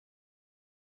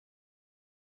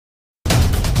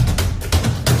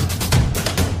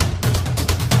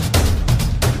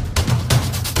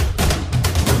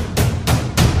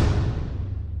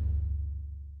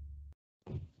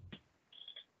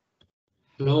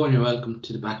Hello and you're welcome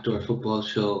to the Backdoor Football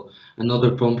Show. Another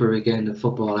bumper weekend of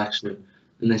football action,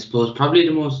 and I suppose probably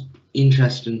the most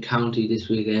interesting county this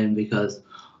weekend because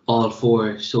all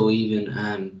four so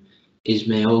even is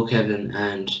Mayo, Kevin,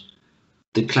 and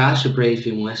the clash of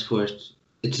Brafey and Westport.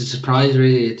 It's a surprise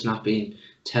really it's not being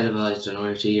televised on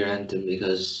RT or anything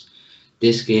because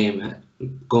this game,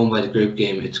 going by the group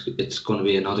game, it's going to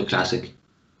be another classic.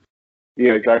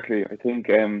 Yeah, exactly. I think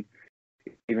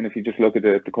even if you just look at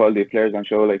the quality of players on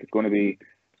show, like it's going to be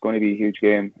a huge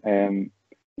game.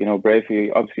 Brafey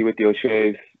obviously with the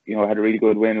O'Shea's, had a really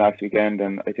good win last weekend,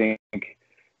 and I think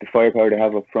the firepower they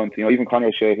have up front, even Conor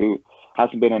O'Shea, who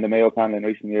hasn't been on the Mayo panel in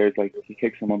recent years, like he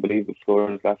kicked some unbelievable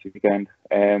scores last weekend.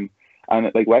 And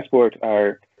like Westport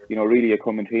are, really a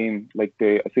common team. Like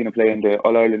I've seen him play in the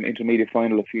All Ireland Intermediate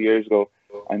final a few years ago,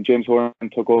 and James Horan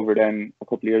took over then a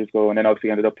couple of years ago, and then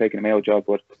obviously ended up taking the Mayo job.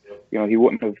 But he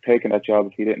wouldn't have taken that job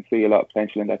if he didn't see a lot of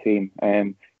potential in that team.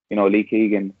 Lee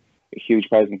Keegan, a huge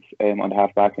presence on the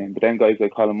half back end. But then guys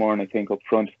like Colin Moran, I think up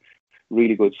front,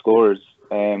 really good scorers.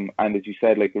 And as you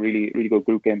said, like a really, really good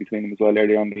group game between them as well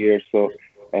earlier on in the year. So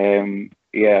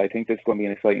I think this is going to be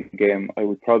an exciting game. I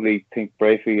would probably think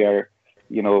Brafey are,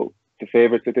 the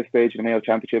favourites at this stage in the Mayo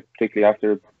Championship, particularly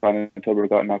after Ballintubber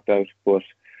got knocked out. But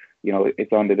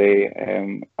it's on the day,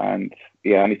 and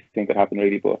anything could happen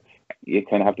really. But you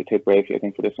kind of have to tip Brafey, I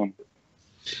think, for this one.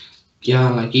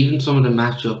 Yeah, like even some of the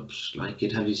matchups, like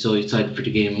you'd have you so excited for the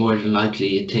game. More than likely,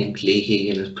 you'd think Lee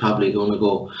Keegan is probably going to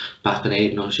go back on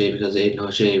Aidan O'Shea because Aidan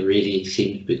O'Shea really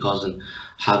seemed to be causing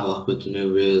havoc with the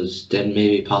new rules. Then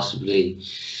maybe possibly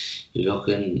you're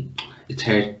looking, it's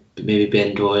hard. Maybe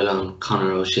Ben Doyle on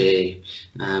Conor O'Shea.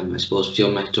 I suppose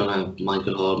Phil McDonough,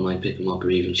 Michael Hall might pick him up, or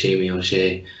even Jamie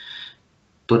O'Shea.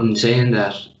 But in saying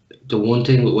that, the one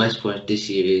thing with Westport this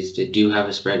year is they do have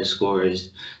a spread of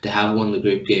scorers. They have won the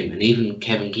group game, and even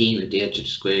Kevin Keane at the edge of the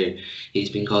square, he's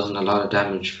been causing a lot of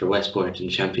damage for Westport in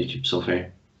the championship so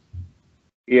far.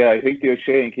 Yeah, I think the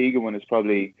O'Shea and Keegan one is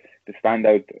probably the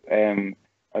standout.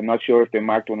 I'm not sure if they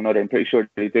marked one another. I'm pretty sure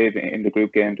they did in the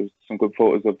group game. There's some good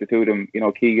photos of the two of them.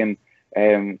 Keegan,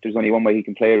 there's only one way he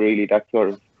can play really, that sort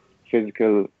of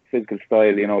physical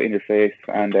style, in your face,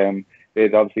 and they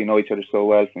obviously know each other so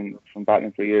well from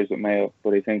battling for years with Mayo.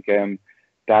 But I think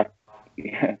that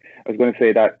I was going to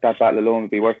say that battle alone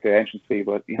would be worth the entrance fee,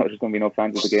 but there's going to be no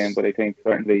fans of the game. But I think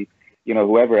certainly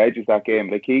whoever edges that game,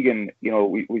 like Keegan,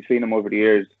 we've seen him over the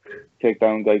years take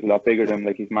down guys a lot bigger than him.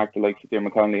 Like he's marked the likes of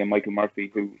Dermot Connolly and Michael Murphy,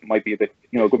 who might be a bit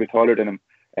a good bit taller than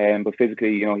him, but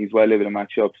physically he's well able to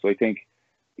match up. So I think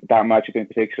that matchup in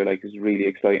particular is really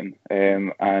exciting.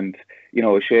 And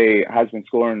O'Shea has been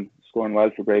scoring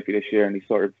well for Brafey this year, and he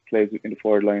sort of plays in the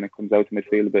forward line and comes out to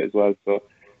midfield a bit as well. So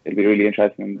it'll be really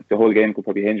interesting. The whole game could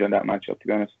probably hinge on that matchup, to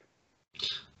be honest.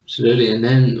 Absolutely. And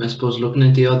then I suppose looking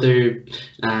at the other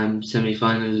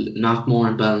semi-final, Knockmore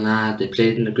and Ballina, they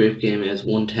played in the group game. It was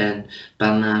 1-10,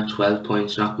 Ballina 12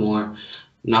 points, Knockmore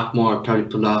probably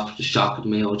pulled off the shock of the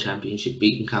Mayo Championship,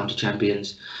 beating county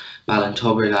champions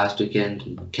Ballintubber last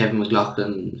weekend. Kevin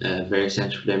McLaughlin, very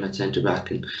essential for them at centre back,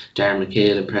 and Darren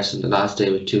McHale impressing the last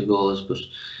day with 2 goals. But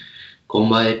going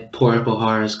by Paul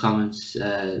O'Hara's comments,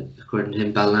 according to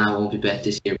him, Ballina won't be bet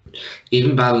this year. But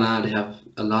even Ballina, they have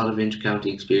a lot of inter-county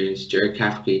experience. Jared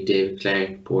Cafferty, David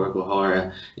Clark, Paul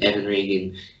O'Hara, Evan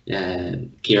Regan,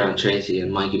 Kieran Tracy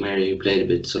and Mikey Murray, who played a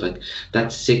bit. So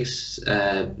that's 6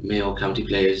 Mayo County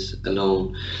players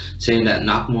alone. Saying that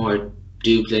Knockmore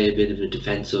do play a bit of a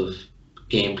defensive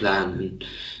game plan, and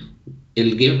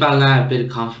it'll give Ballina a bit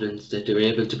of confidence that they're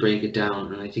able to break it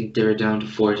down. And I think they were down to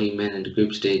 14 men in the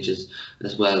group stages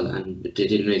as well, and they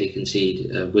didn't really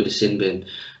concede with a sin bin.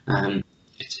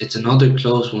 It's another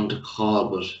close one to call,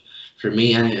 but for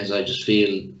me anyways, I just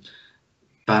feel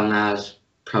Ballina's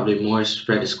probably more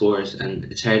spread of scores, and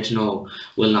it's hard to know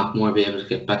will Knockmore be able to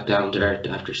get back down to earth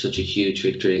after such a huge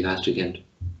victory last weekend.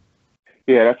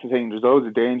 Yeah, that's the thing. There's always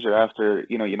a danger after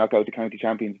you knock out the county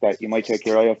champions that you might take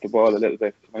your eye off the ball a little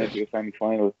bit when it's a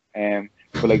semi-final.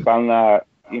 But like Ballina,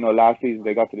 last season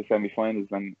they got to the semi-finals,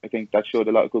 and I think that showed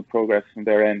a lot of good progress from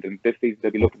their end. And this season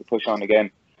they'll be looking to push on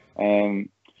again.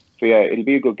 So yeah, it'll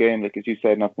be a good game. Like as you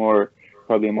said, Knockmore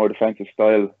probably a more defensive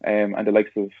style, and the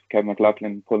likes of Kevin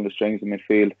McLaughlin pulling the strings in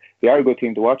midfield. They are a good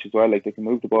team to watch as well. Like they can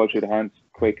move the ball through the hands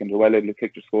quick, and they're well able to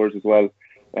kick their scores as well.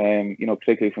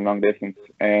 Particularly from long distance.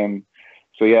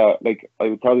 So yeah, like I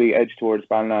would probably edge towards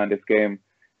Ballina in this game,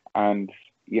 and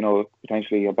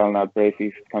potentially a Ballina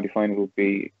Brafey county final would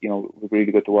be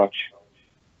really good to watch.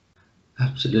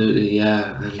 Absolutely,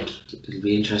 yeah, and it'll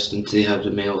be interesting to see how the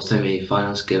Mayo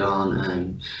semi-finals get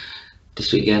on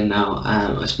this weekend. Now,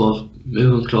 I suppose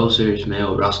moving closer to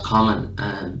Mayo, Roscommon,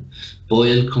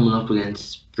 Boyle coming up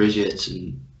against Bridget,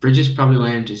 and Bridget's probably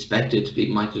weren't expected to beat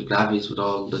Michael Glavies with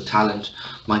all the talent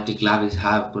Michael Glavies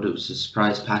have, but it was a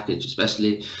surprise package,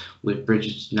 especially with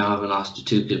Bridget now having lost to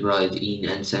two Kilbride, Ian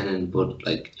and Senan. But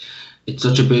like, it's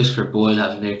such a boost for Boyle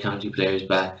having their county players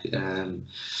back.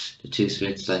 The two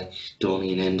Smiths like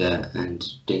Donny and Enda and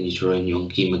Denny Troy and young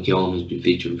Keane McKeown has been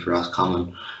featuring for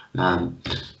Roscommon.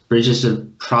 Bridges will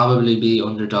probably be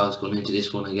underdogs going into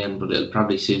this one again, but it'll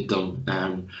probably suit them.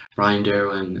 Ryan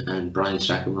Derwin and Brian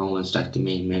Strachan will stack the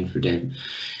main men for them.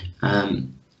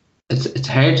 It's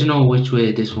hard to know which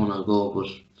way this one will go,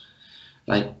 but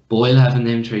like Boyle having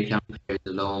them three county players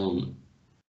alone,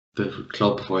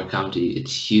 club before county,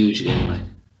 it's huge again. Like.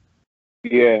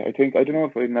 Yeah, I don't know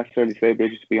if I'd necessarily say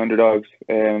Bridges to be underdogs.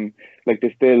 Like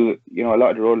they still, a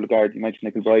lot of the older guard, you mentioned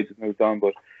Nickel Brides has moved on,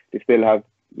 but they still have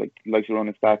like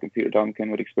Ronan Stack and Peter Duncan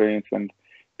with experience, and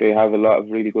they have a lot of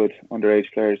really good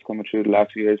underage players coming through the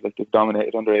last few years. Like they've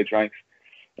dominated underage ranks.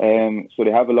 So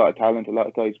they have a lot of talent, a lot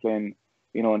of guys playing,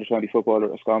 under 20 football at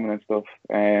Roscommon and stuff.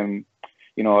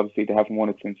 Obviously they haven't won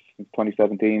it since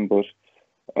 2017, but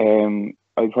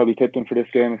I'd probably tip them for this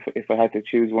game if I had to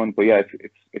choose one. But yeah,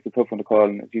 it's a tough one to call,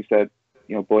 and as you said,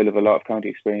 Boyle have a lot of county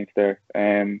experience there.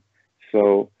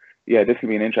 So yeah, this will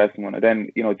be an interesting one. And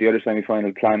then the other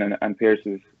semi-final, Clan and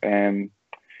Pearses,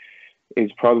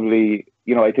 is probably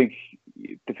I think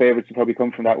the favourites will probably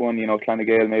come from that one. Clan of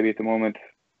Gael maybe at the moment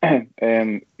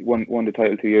won the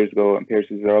title 2 years ago, and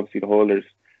Pearses are obviously the holders.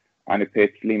 And it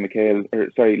pits Liam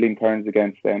Kearns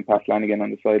against Pat Flanagan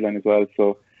on the sideline as well.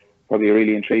 So probably a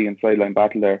really intriguing sideline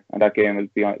battle there, and that game will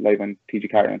be live on TG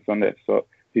Carter on Sunday, so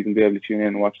you can be able to tune in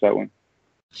and watch that one.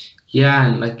 Yeah,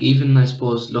 and like even I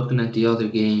suppose looking at the other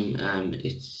game,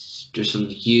 there's some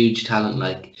huge talent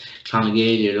like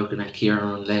Clonagale. You're looking at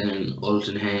Kieran Lennon,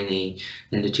 Ulton Herney,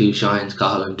 then the two Shines,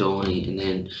 Cahill and Donny, and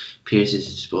then Pearses.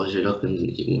 I suppose you're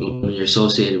looking when you're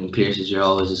associated with Pearses, you're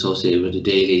always associated with the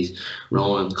Dailies,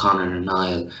 Ronan, Connor, and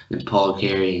Niall, and Paul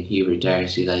Carey and Hubert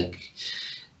Darcy. Like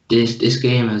this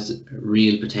game has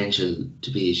real potential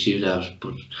to be a shootout,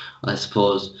 but I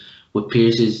suppose with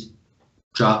Pearses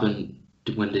dropping.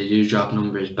 When they do drop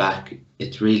numbers back,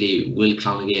 it's really will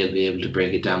Clonagale be able to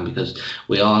break it down, because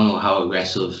we all know how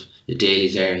aggressive the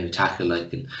Dailies are in the tackle,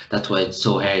 and that's why it's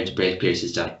so hard to break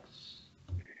Pearses down.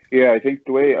 Yeah, I think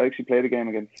the way I actually played a game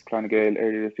against Clonagale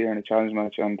earlier this year in a challenge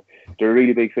match, and they're a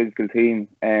really big physical team.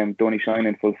 Donny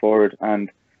Shine full forward,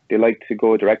 and they like to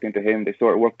go direct into him. They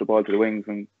sort of work the ball to the wings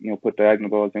and put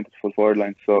diagonal balls into the full forward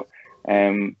line. So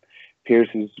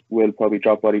Pearses will probably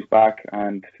drop bodies back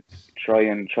and try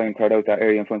and crowd out that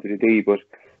area in front of the D. But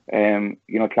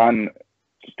Clan,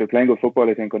 they're playing good football,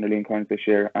 I think, under Liam Kearns this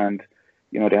year, and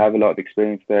they have a lot of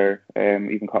experience there.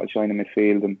 Even Cottle Shine in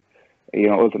midfield, and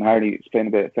Ulton Hardy is playing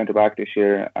a bit of centre back this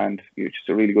year, and he's just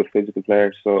a really good physical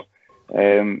player. So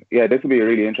yeah, this will be a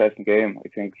really interesting game. I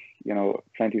think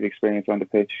plenty of experience on the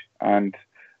pitch, and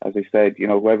as I said,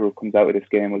 whoever comes out of this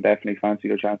game will definitely fancy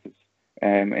their chances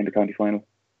in the county final.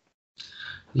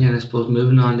 Yeah, and I suppose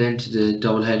moving on then to the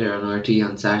double header on RT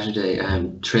on Saturday,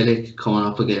 Trillick coming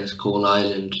up against Coal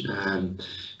Island.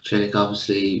 Trillick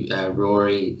obviously,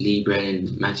 Rory, Lee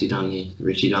Brennan, Matthew Donnelly,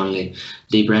 Richie Donnelly.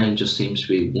 Lee Brennan just seems to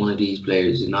be one of these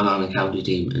players. He's not on a county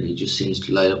team, and he just seems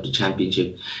to light up the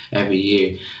championship every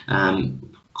year.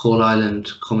 Coal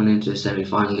Island coming into the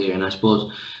semi-final here, and I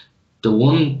suppose the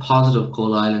one positive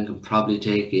Coal Island can probably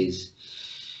take is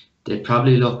they'd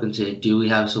probably look and say, do we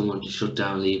have someone to shut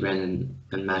down Lee Brennan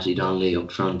and Matty Donnelly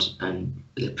up front? And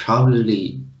they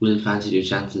probably will fancy their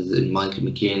chances in Michael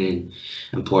McKiernan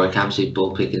and Paul Campsey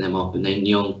both picking them up. And then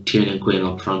young Tiernan Quinn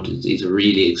up front is a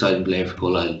really exciting player for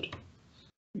Coal Island.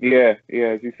 Yeah,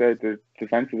 as you said,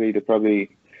 defensively they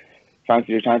probably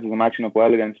fancy their chances of matching up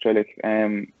well against Trillick.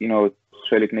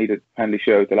 Trillick needed penalty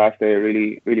shootout the last day, a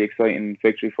really, really exciting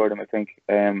victory for them, I think.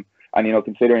 And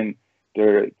considering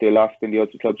they lost in the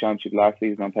Ulster Club Championship last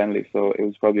season on penalty, so it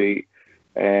was probably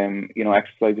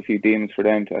exercise a few demons for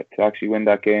them to actually win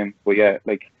that game. But yeah,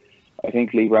 I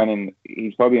think Lee Brennan,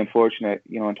 he's probably unfortunate,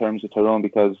 in terms of Tyrone,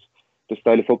 because the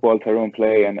style of football Tyrone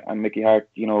play and Mickey Hart,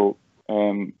 he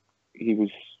was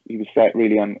set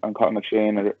really on Cotton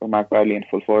McShane or Mark Bradley in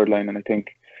full forward line, and I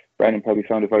think Brennan probably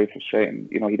found it very frustrating.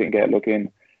 He didn't get a look in,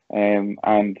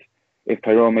 and if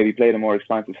Tyrone maybe played a more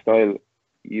expansive style,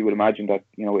 you would imagine that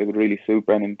it would really suit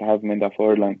Brennan to have him in that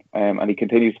forward line, and he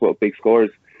continues to put up big scores,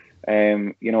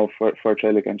 for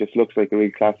Trillick, and just looks like a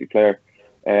really classy player.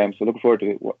 So looking forward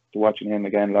to watching him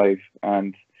again live.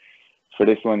 And for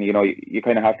this one, you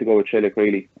kind of have to go with Trillick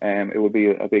really. It would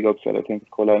be a big upset, I think, if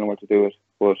Coal Island were to do it,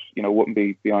 but wouldn't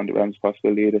be beyond the realms of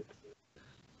possibility either.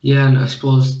 Yeah, and I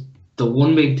suppose the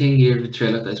one big thing here with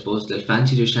Trillick, I suppose they'll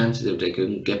fancy their chances if they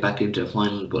can get back into a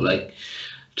final. But like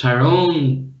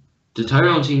Tyrone, the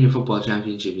Tyrone Senior Football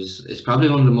Championship is probably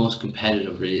one of the most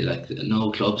competitive. Really, like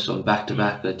no clubs done back to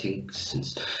back. I think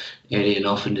since early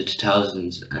enough in the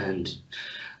 2000s, and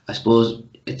I suppose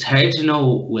it's hard to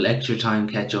know will extra time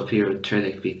catch up here with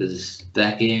Trillick because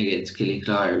that game against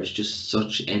Killyclare was just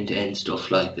such end-to-end stuff.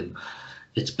 Like and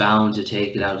it's bound to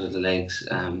take it out of the legs.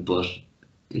 But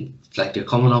it's like they're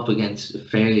coming up against a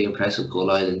fairly impressive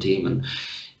Goal Island team, and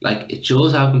like it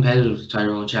shows how competitive the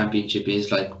Tyrone Championship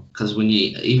is. Like because when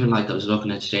you even like I was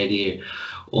looking at today here,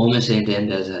 Oma St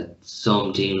Enda's had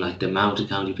some team like the amount of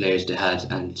county players they had,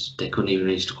 and they couldn't even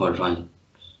reach the quarter final.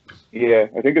 Yeah,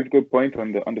 I think it's a good point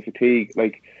on the fatigue.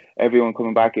 Like everyone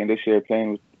coming back in this year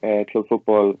playing with club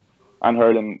football and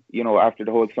hurling, after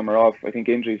the whole summer off, I think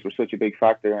injuries were such a big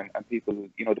factor, and people,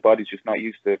 the body's just not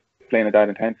used to playing at that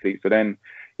intensity. So then,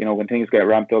 when things get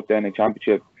ramped up then in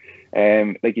championship,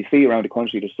 like you see around the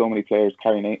country, there's so many players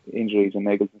carrying injuries and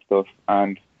niggles and stuff,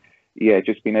 and yeah,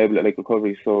 just being able to like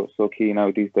recovery is so key now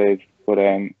these days. But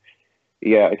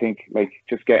yeah, I think like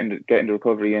just getting the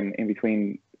recovery in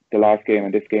between the last game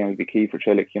and this game will be key for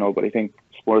Trillick, But I think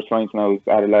sports science now is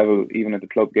at a level, even at the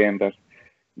club game, that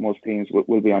most teams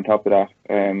will be on top of that.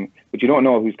 But you don't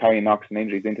know who's carrying knocks and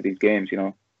injuries into these games,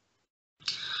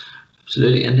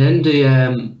 Absolutely, and then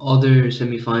the other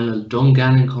semi-final,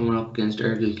 Dungannon coming up against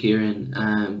Ergel Kieran.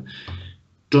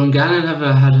 Dungannon have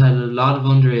had a lot of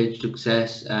underage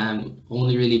success.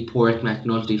 Only really Port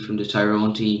McNulty from the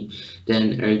Tyrone team.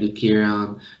 Then Ergel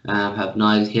Kieran have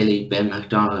Niall Kelly, Ben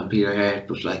McDonald, and Peter Hart.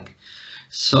 But like,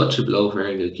 such a blow for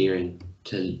Ergel Kieran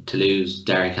to lose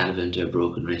Derek Hanavan to a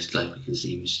broken wrist. Like because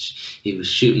he was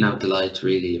shooting out the lights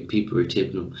really, and people were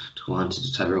tipping him to go on to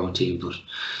the Tyrone team. But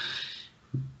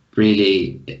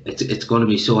really, it's going to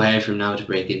be so hard for him now to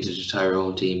break into the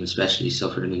Tyrone team, especially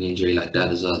suffering an injury like that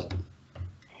as well.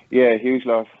 Yeah, huge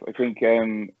loss. I think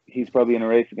he's probably in a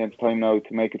race against time now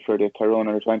to make it for the Tyrone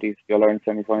under 20s, the All-Ireland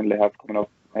semi-final they have coming up.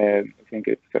 I think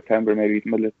it's September, maybe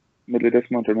middle of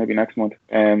this month or maybe next month.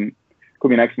 Could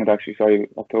be next month actually. Sorry,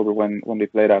 October when they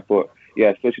play that. But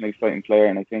yeah, such an exciting player,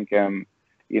 and I think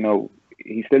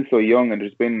he's still so young, and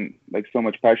there's been like so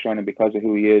much pressure on him because of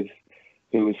who he is,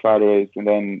 who his father is, and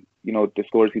then the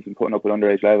scores he's been putting up at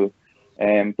underage level.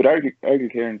 But Ergel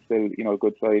Kieran's still a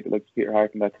good side. Like Peter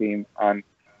Hart in that team, and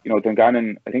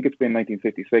Dungannon, I think it's been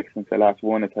 1956 since they last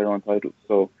won a Tyrone title.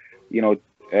 So,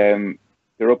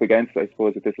 they're up against, I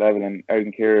suppose, at this level. And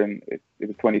Ergel Kieran, it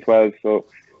was 2012, so,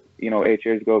 8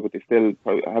 years ago, but they still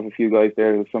have a few guys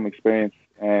there with some experience.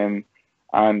 And,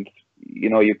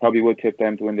 you probably would tip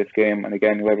them to win this game. And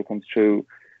again, whoever comes through,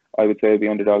 I would say the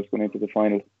underdogs going into the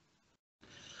final.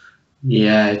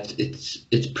 Yeah,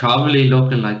 it's probably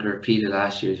looking like a repeat of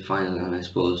last year's final, and I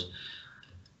suppose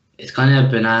it's kind of a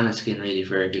banana skin really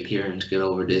for Ergel Kieran to get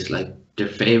over this. Like they're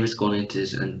favourites going into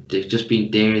this, and they've just been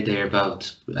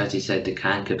thereabouts. As you said, they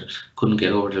couldn't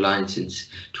get over the line since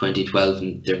 2012,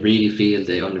 and they really feel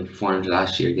they underperformed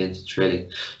last year against Trillick.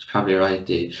 It's probably right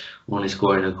they only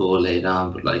scoring a goal late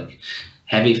on, but like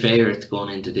heavy favourites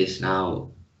going into this now.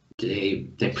 They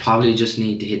probably just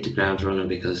need to hit the ground running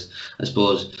because I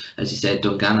suppose, as you said,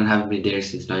 Dungannon haven't been there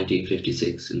since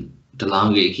 1956, and the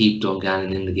longer you keep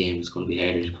Dungannon in the game, it's going to be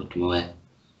harder to put them away.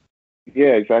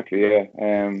 Yeah, exactly. Yeah,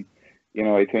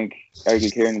 I think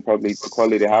Ergel Kieran probably the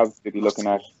quality they have to be looking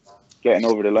at getting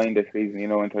over the line this season.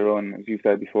 In Tyrone, as you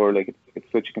said before, like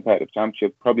it's such a competitive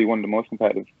championship, probably one of the most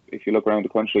competitive if you look around the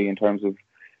country in terms of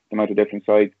the amount of different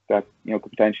sides that could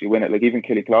potentially win it. Like even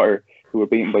Killyclare, who were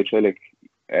beaten by Trillick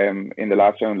in the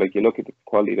last round, like you look at the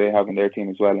quality they have in their team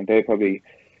as well, and they probably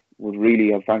would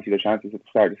really have fancied their chances at the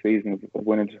start of the season of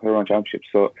winning the Tyrone Championship.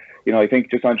 So, I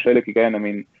think just on Trillick again, I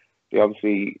mean, they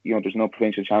obviously, there's no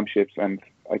provincial championships, and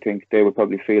I think they would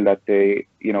probably feel that they,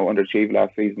 underachieved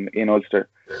last season in Ulster.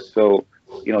 So,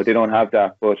 they don't have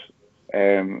that. But,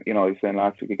 I was saying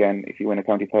last week again, if you win a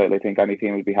county title, I think any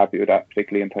team would be happy with that,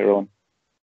 particularly in Tyrone.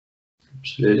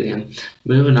 Absolutely. And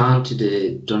moving on to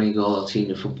the Donegal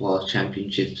Senior Football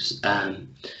Championships,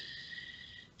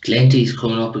 Glenty's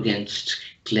coming up against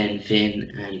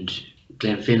Glenfin, and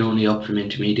Glenfin only up from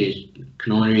intermediate,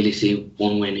 can only really see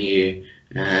one win here.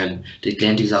 The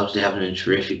Glenty's obviously having a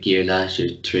terrific year last year,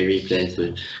 3 replays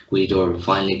with Guido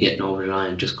finally getting over the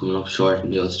line, just coming up short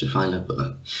in the Ulster final.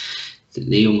 But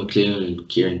Leo McClune and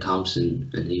Kieran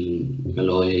Thompson and even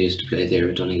Malloy, who used to play there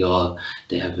at Donegal,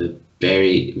 they have a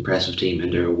very impressive team,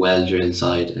 and they're a well drilled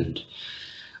side, and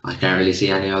I can't really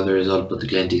see any other result but the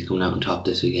Glenty's coming out on top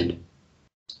this weekend.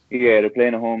 Yeah, they're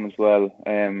playing at home as well.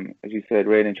 As you said,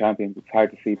 reigning champions. It's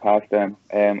hard to see past them.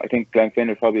 I think Glenfin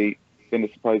have probably been the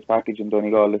surprise package in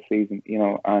Donegal this season.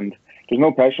 And there's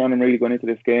no pressure on them really going into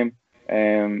this game.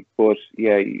 But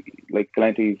yeah, like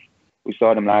Glenties, we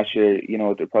saw them last year.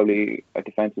 They're probably a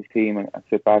defensive team and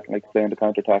sit back and like to play on the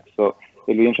counter attack. So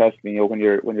it'll be interesting. When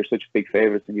you're such big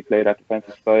favourites and you play that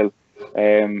defensive style.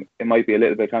 It might be a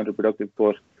little bit counterproductive,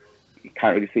 but you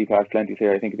can't really see past Plenty's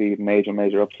here. I think it'd be a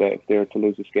major upset if they were to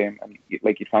lose this game. And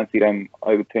you'd fancy them,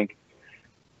 I would think,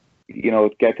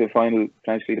 get to the final,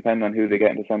 potentially depending on who they get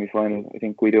in the semi-final. I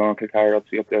think Guido and Kilcar are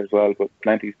obviously up there as well, but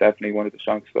Plenty's definitely one of the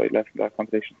strongest side left in that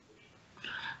competition.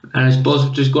 And I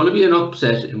suppose there's going to be an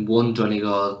upset in one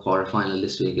Donegal quarter-final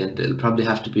this weekend. It'll probably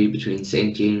have to be between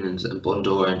St. Unions and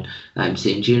Bundoran.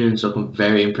 St. Unions looking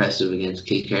very impressive against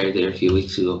Kilcar there a few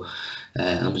weeks ago.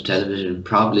 On the television,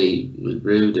 probably will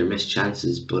rue their missed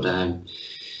chances, but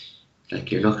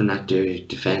like you're looking at their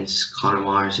defence, Conor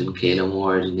Morrison, Caelan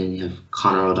Ward, and then you have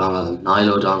Conor O'Donnell and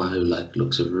Niall O'Donnell, who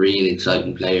looks a really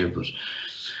exciting player. But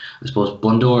I suppose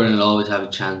Bundoran will always have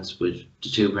a chance with the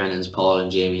two Brennans, Paul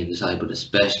and Jamie, in the side, but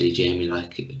especially Jamie.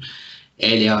 Like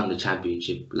early on in the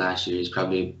championship last year, he's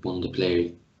probably one of the player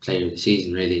of the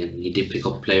season really, and he did pick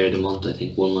up player of the month, I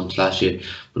think 1 month last year.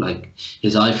 But like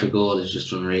his eye for goal is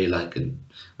just unreal. And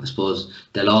I suppose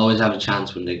they'll always have a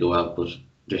chance when they go out, but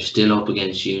they're still up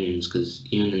against Unions because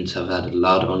Unions have had a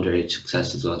lot of underage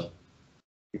success as well.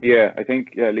 Yeah, I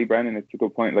think Lee Brennan, it's a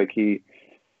good point. Like he's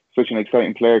such an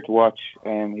exciting player to watch.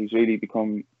 He's really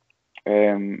become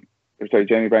Jamie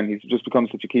Brennan, he's just become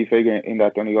such a key figure in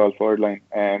that Donegal forward line.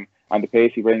 And the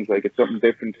pace he brings, like it's something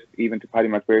different even to Paddy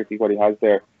McBurty, what he has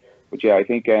there. But yeah, I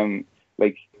think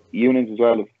like Unions as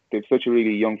well, they've such a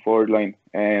really young forward line.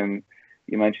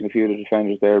 You mentioned a few of the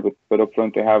defenders there, but up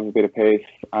front they have a bit of pace,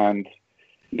 and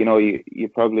you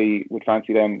probably would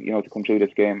fancy them, to come through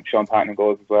this game. Sean Patton in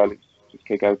goals as well. His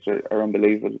kickouts are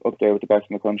unbelievable, up there with the best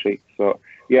in the country. So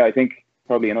yeah, I think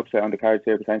probably an upset on the cards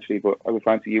here potentially, but I would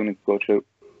fancy Unions to go through.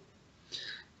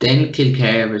 Then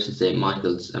Kilcar versus St.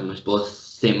 Michael's, and I suppose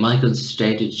St. Michael's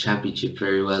started the championship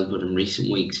very well, but in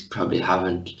recent weeks probably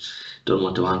haven't done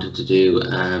what they wanted to do.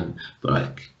 But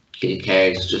like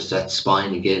Kilcar is just that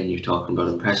spine again. You're talking about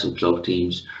impressive club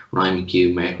teams: Ryan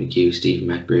McHugh, Mark McHugh, Stephen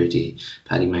McBurty,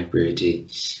 Paddy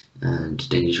McBurty, and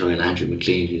then you throw in Andrew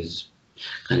McLean, who's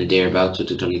kind of thereabouts with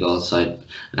the Donegal side.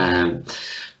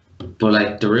 But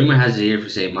like the rumour has it here for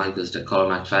St. Michael's that Colin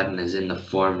McFadden is in the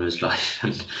form of his life,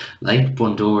 and like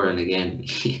Bundoran again,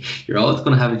 you're always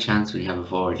going to have a chance when you have a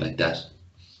forward like that.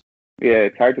 Yeah,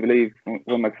 it's hard to believe when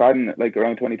McFadden, like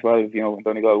around 2012, when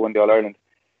Donegal won the All Ireland,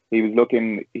 he looked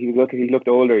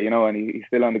older, and he's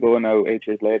still on the go now 8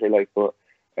 years later. But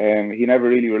he never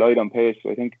really relied on pace.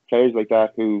 I think players like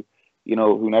that who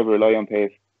never rely on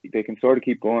pace, they can sort of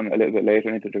keep going a little bit later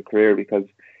into their career because,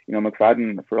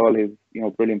 McFadden, for all his,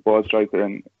 brilliant ball striker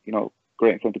and,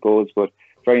 great in front of goals, but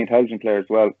very intelligent player as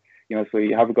well. So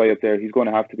you have a guy up there, he's going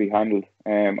to have to be handled.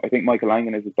 I think Michael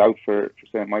Langan is a doubt for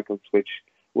St. Michael's, which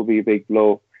will be a big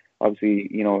blow. Obviously,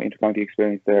 inter-county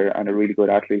experience there and a really good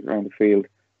athlete around the field.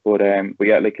 But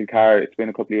yeah, like Kilcar, it's been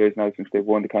a couple of years now since they've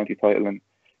won the county title, and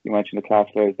you mentioned the class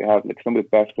players they have. Like some of the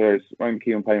best players, Ryan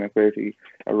McHugh and Paddy McBurty,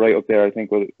 are right up there, I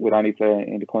think, with any player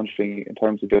in the country in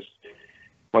terms of just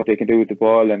what they can do with the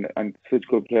ball, and such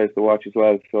good players to watch as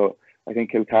well. So I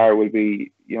think Kilcar will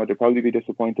be, they'll probably be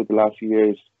disappointed the last few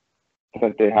years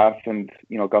that they haven't,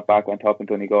 got back on top in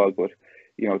Donegal. But,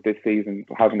 this season,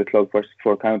 having the club versus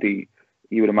four county,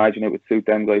 you would imagine it would suit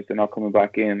them guys. They're not coming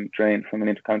back in drained from an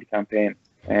inter-county campaign.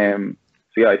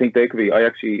 So yeah, I think they could be. I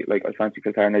fancy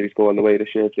Kilcar maybe to go all the way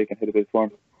this year if they can hit a bit of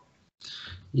form.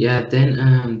 Yeah,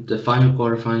 then the final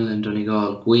quarter final in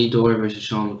Donegal, Guido versus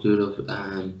Sean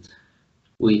McCullough.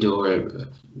 Guido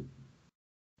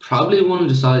probably one of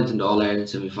the sides in the All Ireland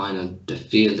semi final that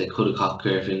feel they could have caught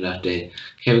Kerfin that day.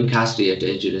 Kevin Cassidy at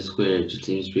the edge of the square just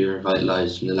seems to be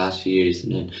revitalised in the last few years,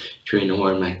 and then Trina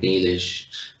Warren McNeilish,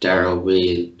 Darragh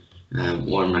O'Wheel,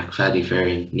 Warren McFaddy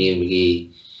Ferrin, Neil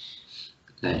McGee,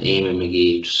 Eamon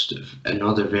McGee, just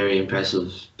another very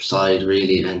impressive side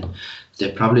really, and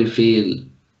they probably feel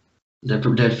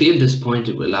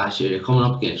disappointed with last year. They're coming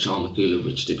up against Sean McCullough,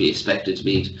 which to be expected to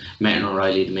beat Martin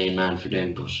O'Reilly, the main man for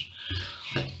them, but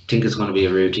I think it's going to be a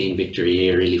routine victory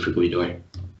here really for Guido.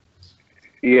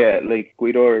 Yeah, like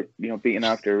Guido, beaten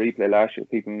after a replay last year,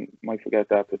 people might forget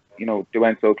that, but they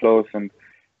went so close, and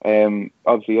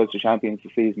obviously Ulster champions the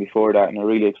season before that, and a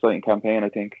really exciting campaign. I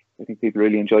think people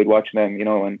really enjoyed watching them,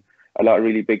 and a lot of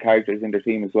really big characters in their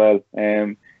team as well.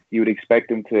 You would expect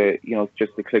them to,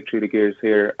 just to click through the gears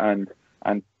here and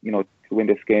win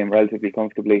this game relatively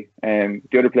comfortably. The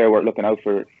other player we're looking out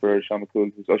for Sean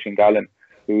McCool is Oisin Gallen,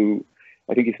 who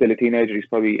I think he's still a teenager. He's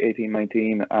probably 18,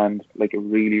 19, and like a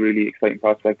really, really exciting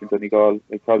prospect in Donegal.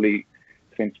 Like probably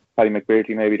since Paddy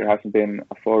McBearty, maybe there hasn't been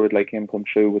a forward like him come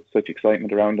through with such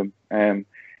excitement around him.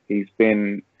 There's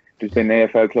been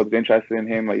AFL clubs interested in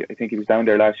him. I think he was down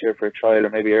there last year for a trial, or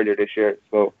maybe earlier this year.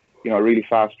 So a really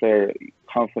fast player,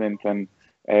 confident, and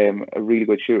a really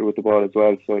good shooter with the ball as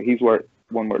well. So he's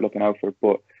one we're looking out for.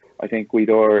 But I think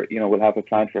Guidor, will have a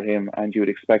plan for him, and you would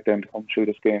expect them to come through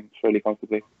this game fairly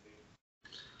comfortably.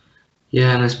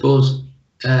 Yeah, and I suppose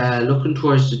looking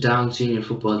towards the Down Senior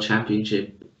Football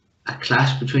Championship, a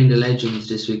clash between the legends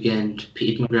this weekend: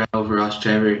 Pete McGrath over Ross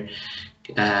Trevor,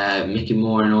 Mickey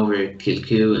Moran over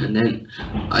Kilcoo, and then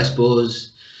I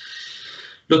suppose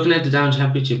looking at the Down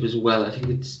Championship as well, I think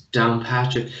it's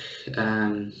Downpatrick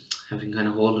having kind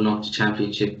of holding up the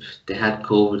championship. They had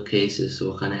COVID cases,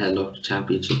 so it kind of held up the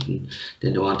championship, and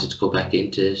then they wanted to go back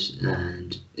into it,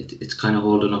 and it's kind of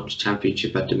holding up the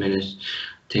championship at the minute.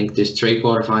 I think there's 3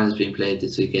 quarterfinals being played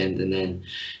this weekend, and then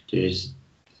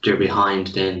they're behind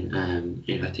then.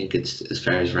 I think it's as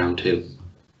far as round 2.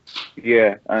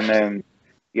 Yeah, and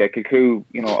Kilcoo,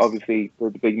 obviously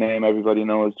they're the big name everybody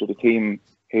knows. They're the team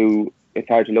who it's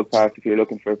hard to look past if you're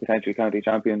looking for potential county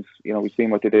champions. We've seen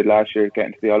what they did last year,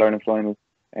 getting to the All-Ireland final.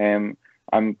 And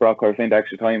brought Cork into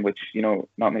extra time, which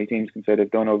not many teams can say they've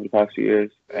done over the past few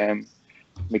years.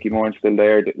 Mickey Moran's still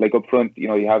there. Like up front,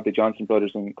 you have the Johnson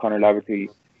brothers and Conor Laverty,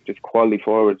 just quality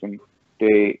forwards, and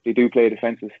they do play a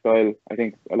defensive style. I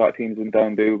think a lot of teams in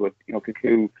Down do, but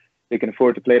Kilcoo, they can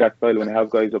afford to play that style when they have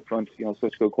guys up front,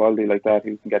 such good quality like that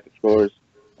who can get the scores.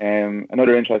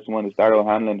 Another interesting one is Darrow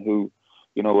Hanlon, who,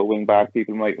 a wing back.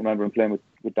 People might remember him playing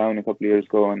with Down a couple of years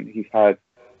ago, and he's had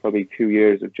probably 2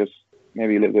 years of just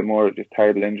maybe a little bit more just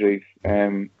terrible injuries.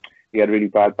 He had a really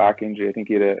bad back injury. I think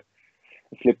he had a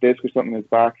slipped disc or something in his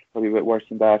back, probably a bit worse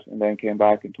than that, and then came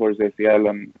back and tore his ACL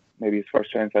and maybe his first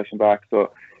training session back.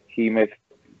 So he missed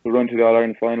the run to the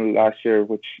All-Ireland final last year,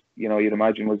 which you'd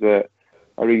imagine was a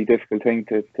really difficult thing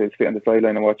to sit on the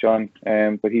sideline and watch on.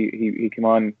 But he came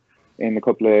on in a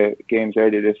couple of games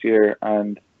earlier this year,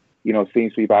 and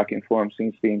seems to be back in form,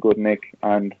 seems to be in good nick.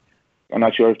 And I'm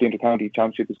not sure if the Intercounty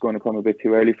Championship is going to come a bit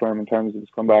too early for him in terms of his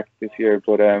comeback this year,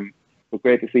 but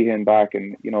great to see him back,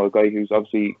 and a guy who's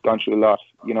obviously gone through a lot,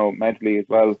 mentally as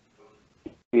well,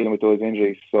 dealing with those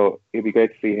injuries. So it'd be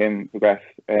great to see him progress,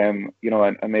 and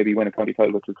maybe win a county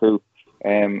title with Kilcoo.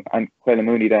 And Quellen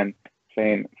Mooney then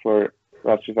playing for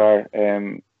Ross-Trevor,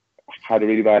 had a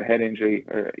really bad head injury,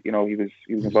 or he was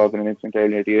involved in an incident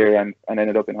earlier in the year and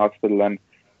ended up in hospital, and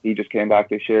he just came back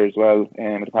this year as well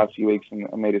in the past few weeks and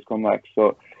made his comeback.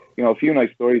 So a few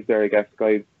nice stories there, I guess,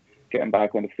 guys getting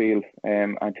back on the field,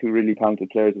 and 2 really talented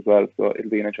players as well. So it'll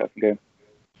be an interesting game.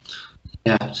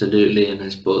 Yeah, absolutely. And I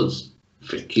suppose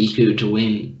for Kilcoo to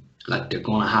win, like, they're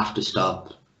going to have to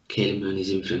stop Caelan Mooney's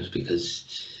influence,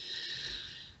 because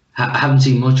I haven't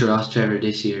seen much of Ross Trevor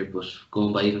this year, but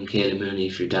going by even Caelan Mooney,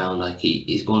 if you're down, like,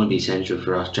 he's going to be central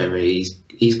for Ross Trevor.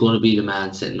 He's going to be the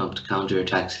man setting up the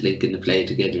counter-attacks, linking the play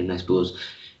together. And I suppose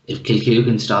if Kilcoo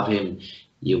can stop him,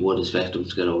 you would expect him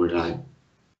to get over the line.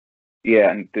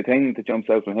 Yeah, and the thing that jumps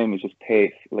out from him is just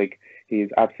pace. Like, he's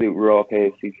absolute raw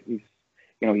pace. He's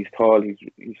tall,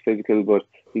 he's physical, but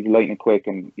he's lightning quick,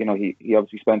 and he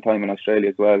obviously spent time in Australia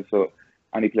as well. So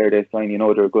any player they sign,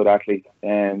 they're a good athlete.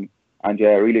 And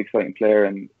yeah, a really exciting player,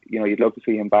 and you'd love to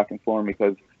see him back in form,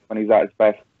 because when he's at his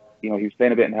best, he was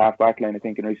playing a bit in the half back line, I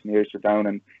think, in recent years for Down,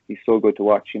 and he's so good to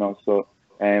watch. So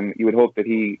you would hope that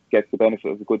he gets the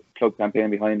benefit of a good club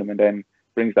campaign behind him, and then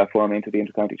brings that form into the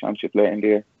Intercounty Championship later in the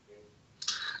year.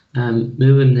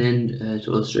 Moving then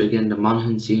to Ulster again, the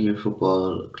Monaghan Senior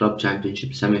Football Club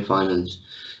Championship semi-finals.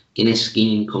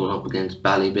 Inniskeen coming up against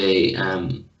Ballybay.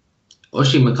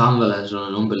 Oisin McConville has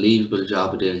done an unbelievable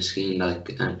job at Inniskeen,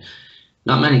 and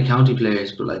not many county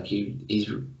players, but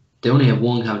they only have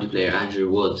one county player,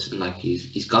 Andrew Woods, and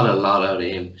he's got a lot out of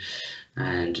him.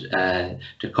 And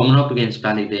they're coming up against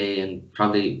Ballybay, and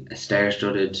probably a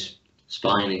star-studded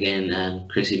spine again.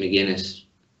 Chrissy McGuinness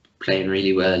playing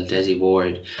really well, Desi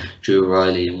Ward, Drew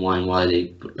Riley and Wayne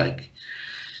Wiley. But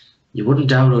you wouldn't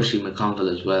doubt Oisin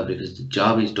McConville as well, because the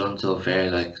job he's done so far,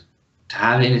 to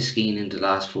have Inniskeen in the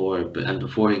last 4, and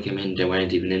before he came in, they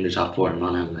weren't even in the top 4 in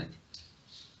Monaghan.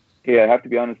 Yeah, I have to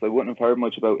be honest, I wouldn't have heard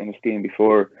much about Inniskeen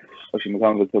before Oisin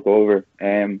McConville took over.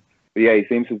 But yeah, he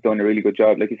seems to have done a really good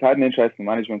job. He's had an interesting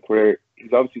management career.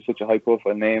 He's obviously such a high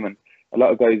profile name, and a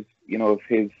lot of guys, of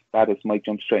his status might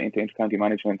jump straight into intercounty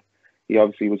management. He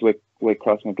obviously was with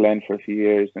Crossmaglen for a few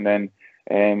years, and then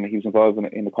he was involved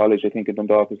in the college, I think, in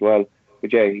Dundalk as well.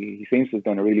 but yeah, he seems to have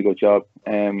done a really good job.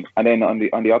 And then on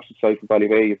the opposite side for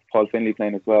Ballybay, it's Paul Finlay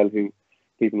playing as well, who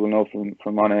people will know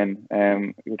from Monaghan.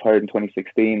 He retired in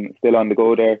 2016, still on the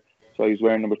go there. So he's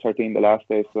wearing number 13 the last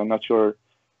day. So I'm not sure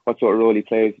what sort of role he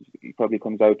plays. He probably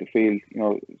comes out the field,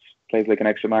 plays like an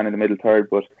extra man in the middle third.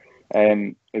 But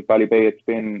with Ballybay, it's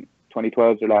been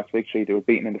 2012 their last victory. They were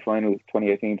beaten in the final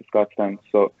 2018 to Scotstown.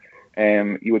 So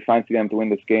you would fancy them to win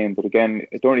this game. But again,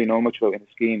 I don't really know much about in the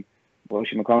scheme.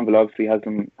 Oisin McConville obviously has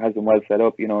them well set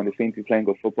up, and they seem to be playing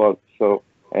good football. So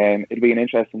it'll be an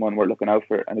interesting one we're looking out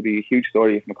for, and it'll be a huge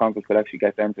story if McConville could actually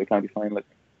get them to the county final.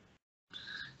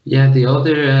 Yeah, the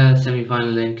other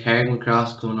semi-final then,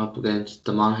 Carrickmacross coming up against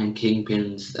the Monaghan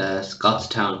Kingpins,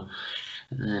 Scotstown.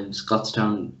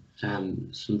 Scotstown,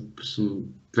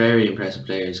 some very impressive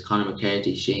players: Conor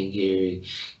McCarthy, Shane Geary,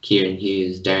 Kieran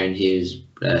Hughes, Darren Hughes,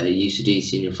 UCD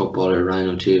senior footballer Ryan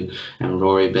O'Toole, and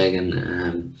Rory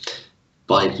Began.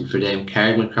 Vital for them.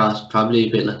 Carrickmacross probably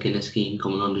a bit like in a scheme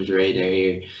coming under the radar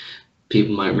here.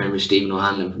 People might remember Stephen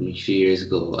O'Hanlon from a few years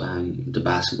ago, the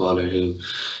basketballer who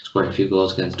scored a few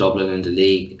goals against Dublin in the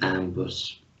league, but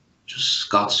just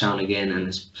Scotstown again, and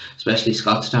especially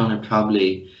Scotstown are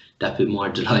probably that bit more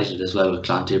delighted as well with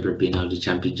Clontarf being out of the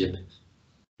championship.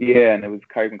 Yeah, and it was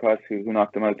Carrickmacross who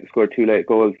knocked them out. They scored 2 late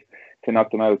goals to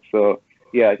knock them out. So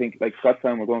yeah, I think like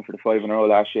Scotstown were going for the 5 in a row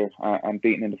last year and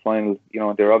beaten in the final.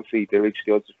 They reached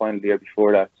the Ulster final the year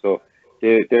before that. So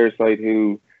they're a side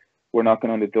who were knocking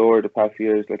on the door the past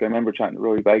years. Like I remember chatting to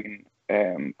Rory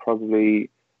Began probably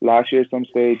last year at some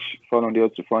stage following the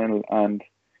Ulster final, and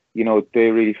they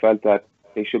really felt that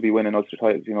they should be winning Ulster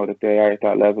titles. That they are at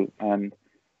that level. And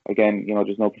again,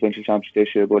 there's no provincial championship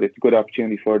this year, but it's a good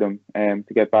opportunity for them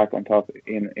to get back on top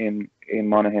in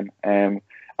Monaghan.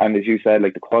 And as you said,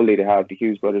 like the quality they have, the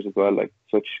Hughes brothers as well, like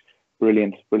such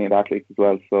brilliant athletes as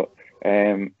well. So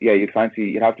yeah, you'd have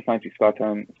to fancy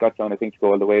Scotstown, I think, to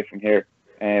go all the way from here.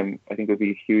 I think it would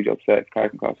be a huge upset if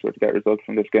Carrickmacross were to get results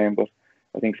from this game, but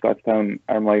I think Scotstown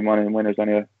are my Monaghan winners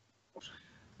anyway.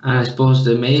 And I suppose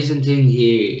the amazing thing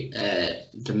here,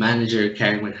 the manager of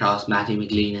Carrickmacross, Matty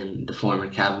McLean, the former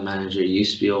Cavan manager,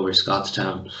 used to be over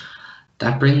Scotstown.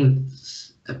 That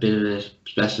brings a bit of a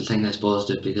special thing, I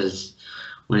suppose, because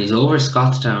when he's over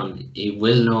Scotstown, he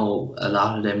will know a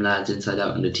lot of them lads inside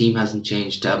out, and the team hasn't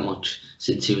changed that much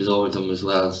since he was over them as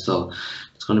well. So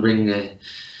it's going to bring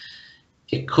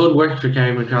it could work for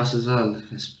Carrickmacross as well,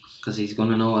 because he's going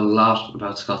to know a lot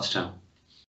about Scotstown.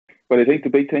 But I think the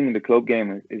big thing in the club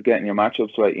game is getting your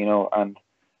matchups right, and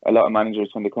a lot of managers,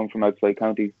 when they come from outside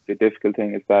counties, the difficult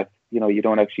thing is that, you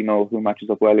don't actually know who matches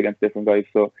up well against different guys.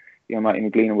 So, Matty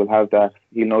McLean will have that.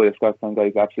 He'll know the Scotstown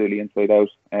guys absolutely inside out.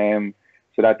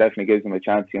 So that definitely gives him a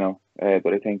chance,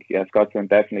 But I think, Scotstown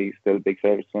definitely still big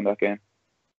favourites to win that game.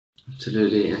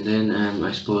 Absolutely. And then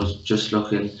I suppose just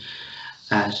looking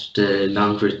at the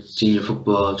Longford Senior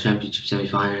Football Championship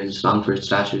semi-finals, Longford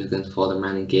Slashers against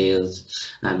Fatherman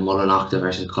Gales, and Mullinochta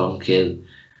versus Columkill.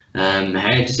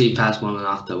 Hard to see past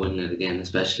Mullinochta winning it again,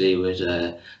 especially with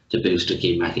the booster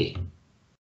Keith Mackey.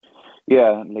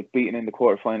 Yeah, like beating in the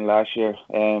quarter-final last year,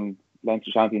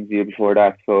 Leinster champions the year before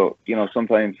that. So,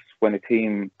 sometimes when a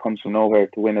team comes from nowhere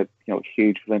to win a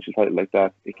huge provincial title like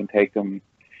that, it can take them,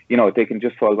 they can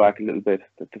just fall back a little bit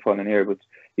to fall in here. But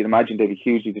you'd imagine they'd be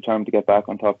hugely determined to get back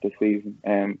on top this season.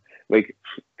 Like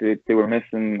they were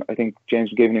missing, I think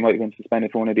James McGivney might have been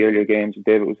suspended for one of the earlier games and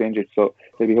David was injured, so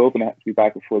they'd be hoping to be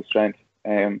back at full strength.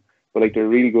 But like they're a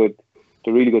really good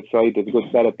side. They've a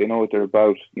good setup. They know what they're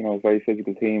about. A very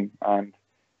physical team, and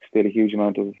still a huge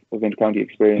amount of inter-county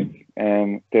experience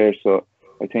there. So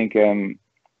I think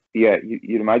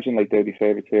you'd imagine like they'll be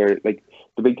favourites here. Like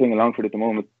the big thing in Longford at the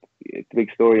moment, the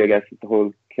big story, I guess, is the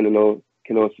whole Killaloe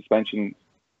suspension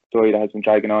story that has been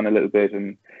dragging on a little bit,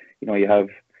 and you have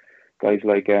guys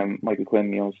like Michael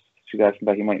Quinn, suggesting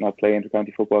that he might not play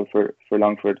inter-county football for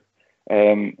Longford.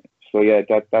 So yeah,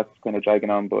 that's kind of dragging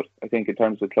on. But I think in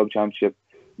terms of club championship,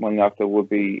 Mullinochta would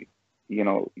be,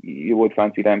 you would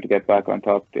fancy them to get back on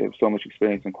top. They have so much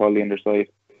experience and quality on their side.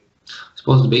 I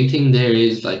suppose the big thing there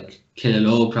is like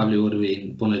Killaloe probably would have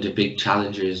been one of the big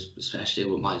challengers, especially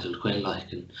with Michael Quinn,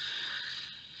 and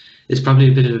it's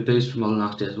probably a bit of a boost for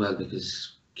Mullinochta as well,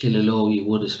 because Killaloe you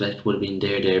would expect would have been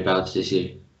thereabouts this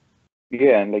year.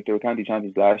 Yeah, and like they were county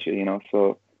champions last year,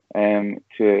 so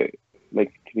to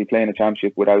be playing a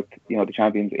championship without the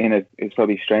champions in it is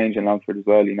probably strange in Longford as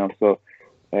well, So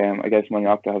I guess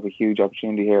Mullinochta have a huge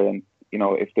opportunity here, and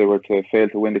if they were to fail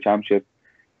to win the championship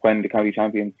when the county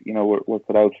champions were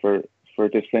put out for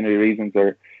disciplinary reasons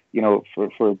or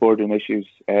for boardroom issues,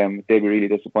 they'd be really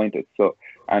disappointed. So,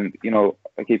 and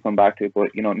I keep coming back to it,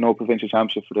 but no provincial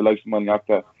championship for the likes of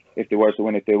Mullinochta if they were to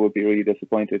win it, they would be really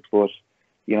disappointed. But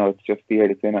it's just the year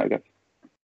that's in it, I guess.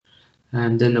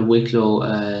 And then the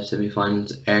Wicklow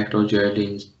semi-finals: Arklow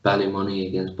Geraldines, Ballymoney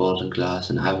against Bolton Glass,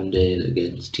 and Avondale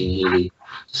against Teen Healy.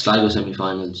 Sligo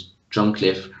semi-finals: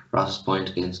 Drumcliff, Ross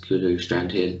Point against Coolidge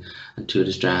Strandhill, and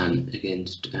Tudastrand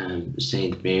against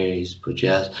St Mary's. But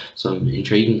yes, some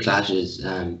intriguing clashes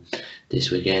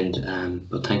this weekend.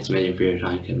 But thanks a million for your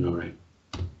time, Kevin O'Brien.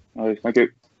 All right, thank you.